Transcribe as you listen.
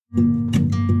Ich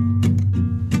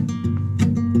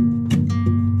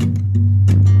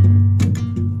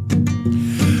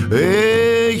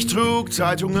trug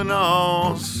Zeitungen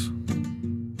aus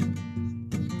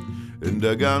in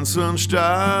der ganzen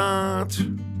Stadt,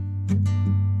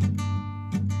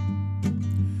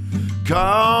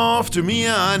 kaufte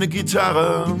mir eine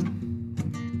Gitarre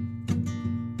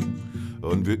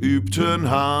und wir übten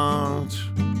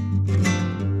hart.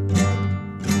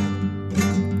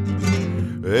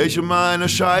 Ich und meine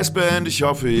Scheißband, ich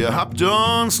hoffe, ihr habt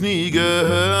uns nie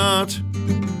gehört.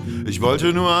 Ich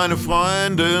wollte nur eine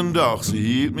Freundin, doch sie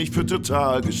hielt mich für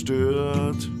total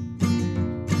gestört.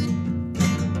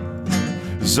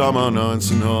 Sommer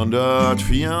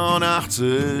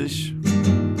 1984.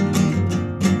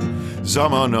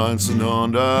 Sommer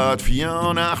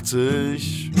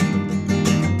 1984.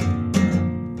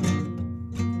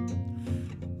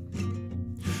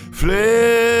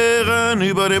 Flären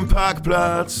über dem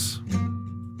Parkplatz,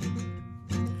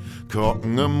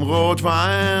 Korken im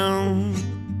Rotwein,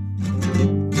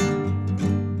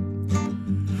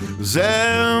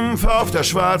 Senf auf der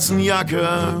schwarzen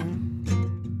Jacke,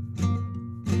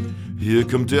 hier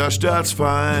kommt der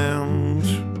Staatsfeind.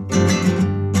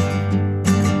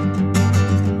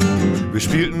 Wir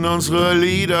spielten unsere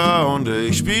Lieder und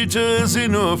ich spielte sie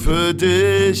nur für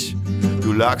dich.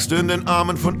 Du lagst in den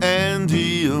Armen von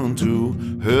Andy und du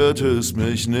hörtest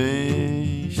mich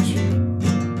nicht.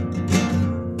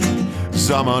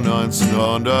 Sommer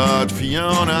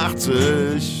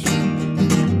 1984.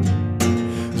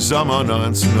 Sommer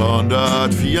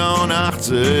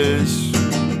 1984.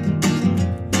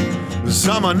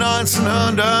 Sommer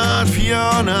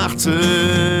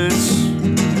 1984.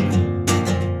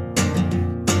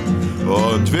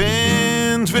 Und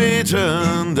Wind wehte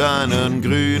in deinen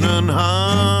grünen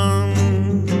Haaren.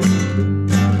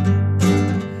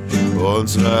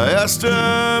 Unsere erste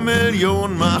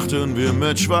Million machten wir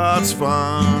mit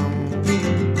Schwarzfahren.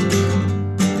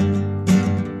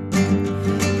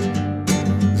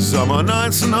 Sommer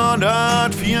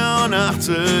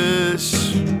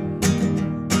 1984.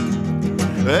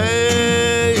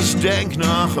 Ich denk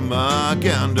noch immer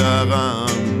gern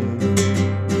daran.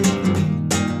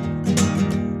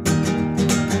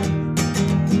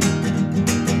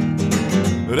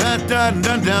 Da da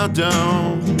da da da,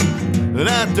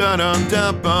 da da da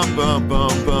da ba ba ba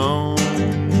ba.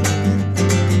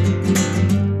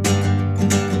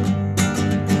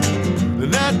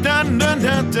 Da da da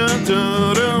da da da,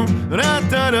 da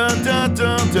da da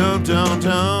da da da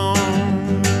da.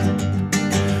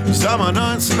 Sommer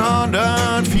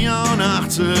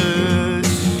 1984.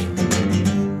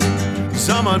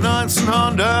 Sommer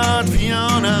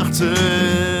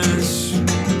 1984.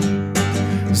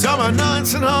 Sommer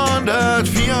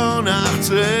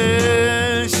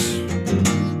 1984.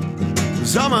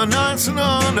 Sommer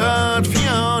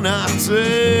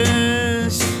 1984.